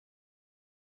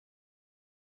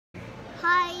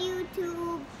Hi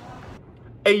YouTube.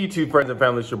 Hey YouTube friends and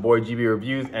family, it's your boy GB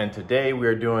Reviews, and today we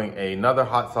are doing another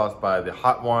hot sauce by the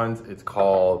Hot Ones. It's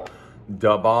called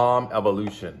Da Bomb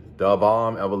Evolution. Da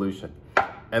Bomb Evolution.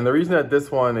 And the reason that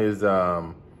this one is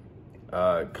kind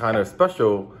of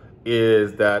special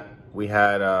is that we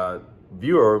had a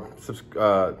viewer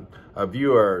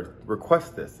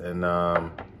request this, and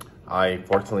I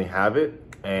fortunately have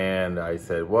it, and I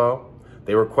said, well,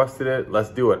 they requested it,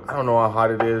 let's do it. I don't know how hot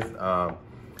it is.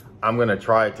 I'm gonna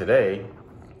try it today.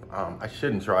 I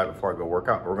shouldn't try it before I go work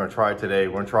out, but we're gonna try it today.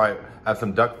 We're gonna try it. I have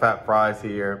some duck fat fries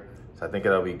here, so I think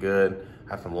it'll be good.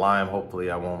 I have some lime,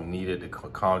 hopefully I won't need it to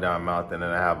calm down my mouth. And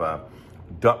then I have a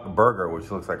duck burger,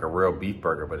 which looks like a real beef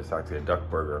burger, but it's actually a duck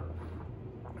burger.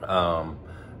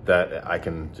 That I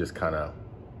can just kind of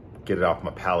get it off my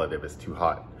palate if it's too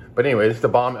hot. But anyway, it's the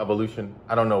Bomb Evolution.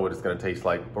 I don't know what it's gonna taste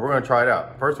like, but we're gonna try it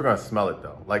out. First, we're gonna smell it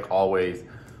though. Like always,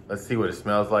 let's see what it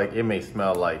smells like. It may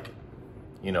smell like,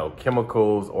 you know,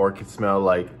 chemicals, or it could smell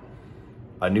like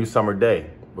a new summer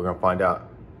day. We're gonna find out.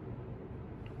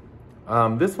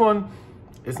 This one,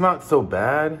 it's not so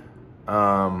bad.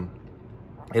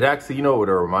 It actually, you know what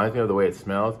it reminds me of, the way it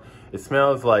smells? It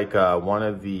smells like one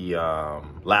of the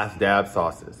Last Dab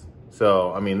sauces.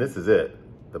 So, I mean, this is it,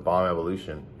 the Bomb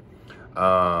Evolution.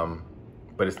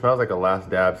 But it smells like a Last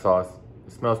Dab sauce.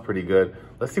 It smells pretty good.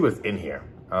 Let's see what's in here.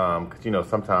 Because, you know,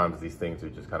 sometimes these things are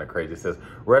just kind of crazy. It says,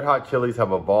 red hot chilies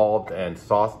have evolved and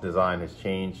sauce design has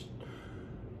changed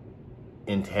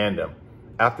in tandem.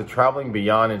 After traveling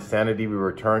beyond insanity, we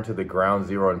returned to the ground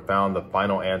zero and found the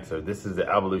final answer. This is the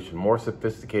evolution, more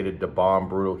sophisticated to bomb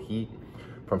brutal heat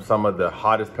from some of the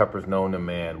hottest peppers known to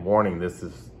man. Warning,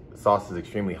 sauce is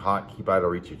extremely hot. Keep out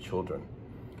of reach of children.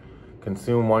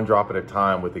 Consume one drop at a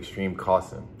time with extreme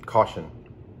caution.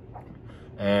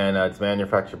 And it's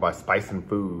manufactured by Spice and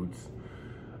Foods.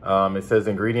 It says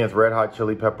ingredients: red hot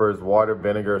chili peppers, water,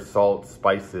 vinegar, salt,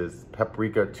 spices,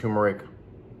 paprika, turmeric,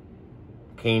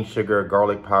 cane sugar,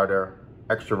 garlic powder,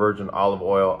 extra virgin olive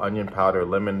oil, onion powder,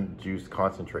 lemon juice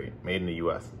concentrate, made in the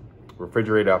US.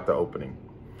 Refrigerated after opening.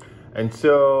 And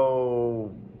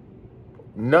so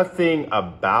nothing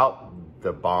about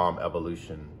the Bomb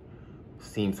Evolution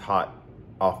seems hot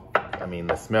off. I mean,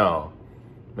 the smell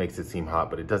makes it seem hot,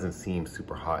 but it doesn't seem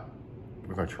super hot.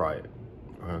 We're gonna try it.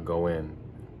 We're gonna go in.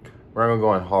 We're gonna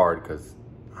go in hard because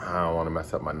I don't want to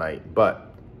mess up my night.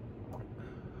 But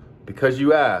because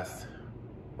you asked,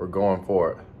 we're going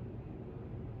for it.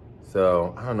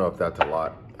 So I don't know if that's a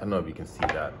lot. I don't know if you can see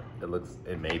that.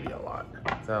 It may be a lot.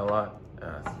 Is that a lot?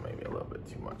 That's maybe a little bit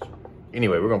too much.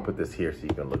 Anyway, we're gonna put this here so you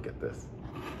can look at this.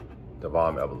 The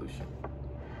Bomb Evolution.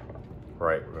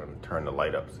 Right, we're gonna turn the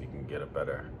light up so you can get a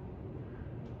better,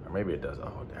 or maybe it does.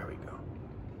 Oh, there we go.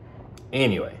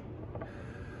 Anyway,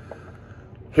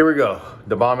 here we go.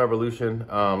 The Bomb Evolution.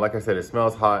 Like I said, it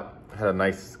smells hot. It had a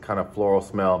nice kind of floral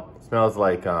smell. It smells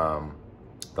like the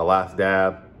Last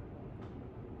Dab.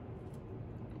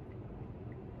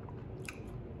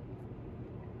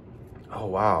 Oh,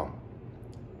 wow.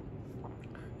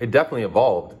 It definitely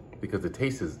evolved because the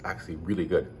taste is actually really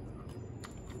good.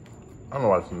 I don't know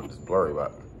why it's blurry,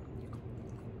 but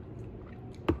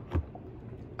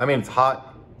I mean, it's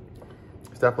hot.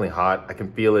 It's definitely hot. I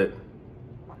can feel it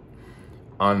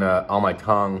on my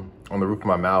tongue, on the roof of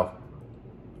my mouth,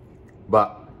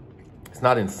 but it's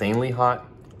not insanely hot.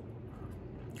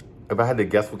 If I had to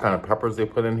guess what kind of peppers they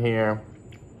put in here,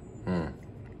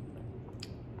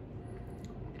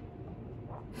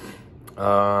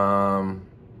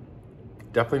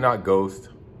 definitely not Ghost.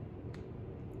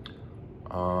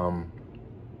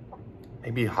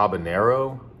 Maybe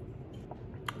habanero.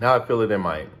 Now I feel it in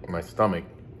my stomach,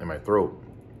 in my throat.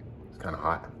 It's kind of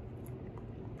hot,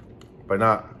 but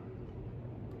not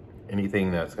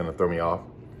anything that's gonna throw me off.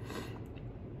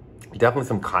 Definitely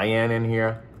some cayenne in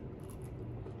here,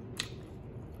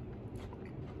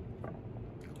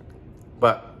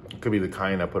 but it could be the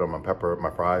cayenne I put on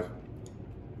my fries.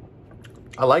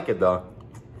 I like it though.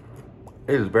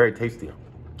 It is very tasty.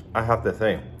 I have to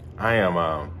say, I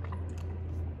am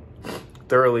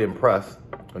thoroughly impressed.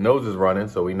 The nose is running,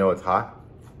 so we know it's hot.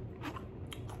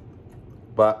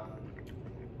 But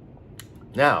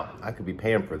now I could be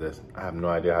paying for this. I have no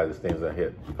idea how this thing's gonna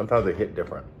hit. Sometimes they hit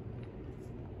different,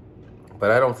 but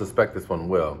I don't suspect this one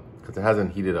will because it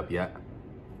hasn't heated up yet.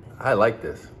 I like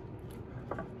this.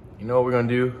 You know what we're gonna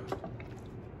do?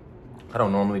 I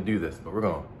don't normally do this, but we're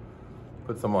gonna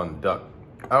put some on the duck.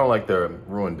 I don't like the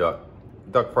ruined duck.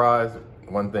 Duck fries,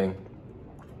 one thing.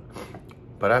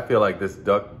 But I feel like this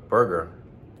duck burger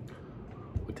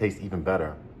would taste even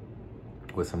better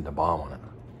with some Da Bomb on it.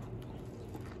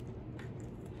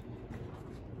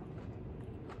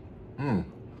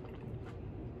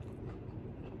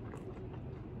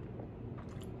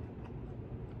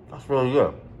 That's really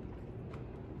good.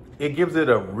 It gives it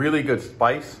a really good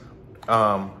spice.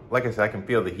 Like I said, I can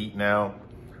feel the heat now,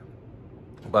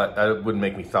 but that wouldn't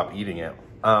make me stop eating it.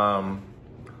 My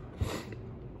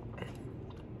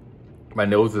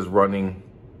nose is running,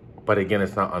 but again,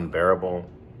 it's not unbearable.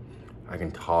 I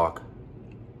can talk.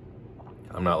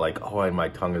 I'm not like, oh, my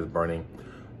tongue is burning.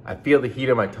 I feel the heat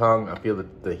in my tongue. I feel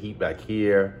the heat back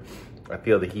here. I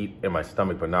feel the heat in my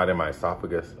stomach, but not in my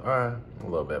esophagus. A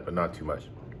little bit, but not too much.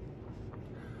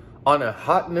 On a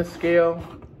hotness scale,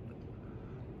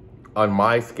 on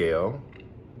my scale,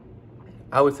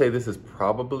 I would say this is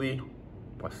probably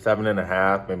a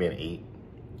 7.5, maybe an 8,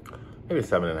 maybe a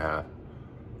 7.5.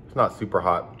 It's not super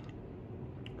hot.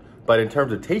 But in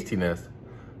terms of tastiness,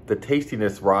 the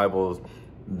tastiness rivals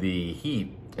the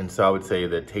heat. And so I would say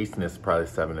the tastiness is probably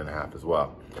 7.5 as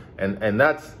well. And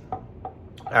that's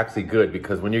actually good,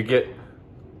 because when you get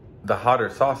the hotter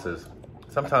sauces,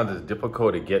 sometimes it's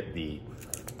difficult to get the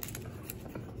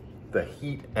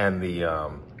heat and the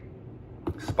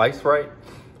spice right.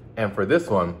 And for this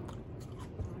one,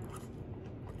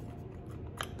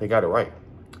 they got it right.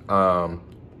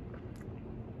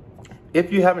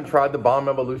 If you haven't tried the Bomb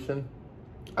Evolution,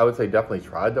 I would say definitely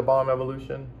try the Bomb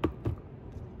Evolution.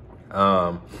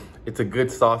 It's a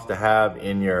good sauce to have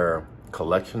in your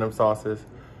collection of sauces,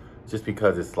 just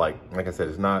because it's like I said,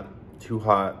 it's not too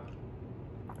hot,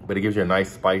 but it gives you a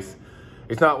nice spice.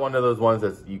 It's not one of those ones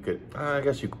that you could, I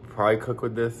guess you could probably cook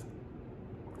with this,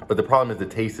 but the problem is the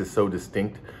taste is so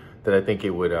distinct that I think it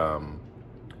would,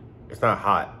 it's not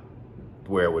hot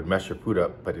where it would mess your food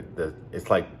up, but it's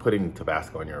like putting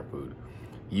Tabasco in your food.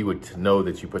 You would know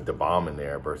that you put the bomb in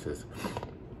there versus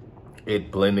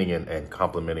it blending and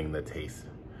complementing the taste.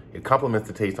 It complements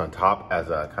the taste on top as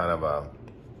a kind of a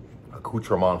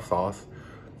accoutrement sauce,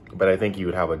 but I think you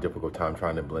would have a difficult time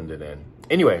trying to blend it in.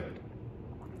 Anyway,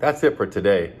 that's it for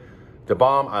today. The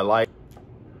bomb I like.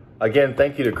 Again,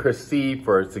 thank you to Chris C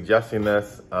for suggesting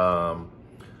this. I'm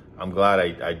glad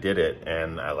I did it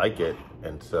and I like it.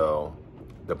 And so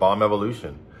the Bomb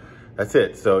Evolution, that's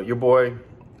it. So your boy,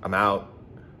 I'm out.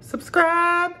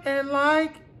 Subscribe and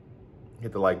like.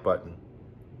 Hit the like button.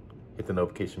 Hit the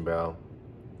notification bell.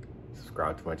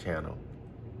 Subscribe to my channel.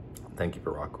 Thank you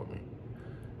for rocking with me.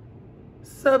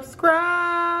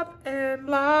 Subscribe and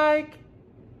like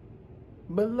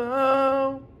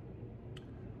below.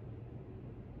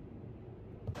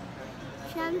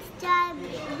 Subscribe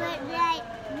right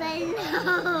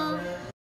below.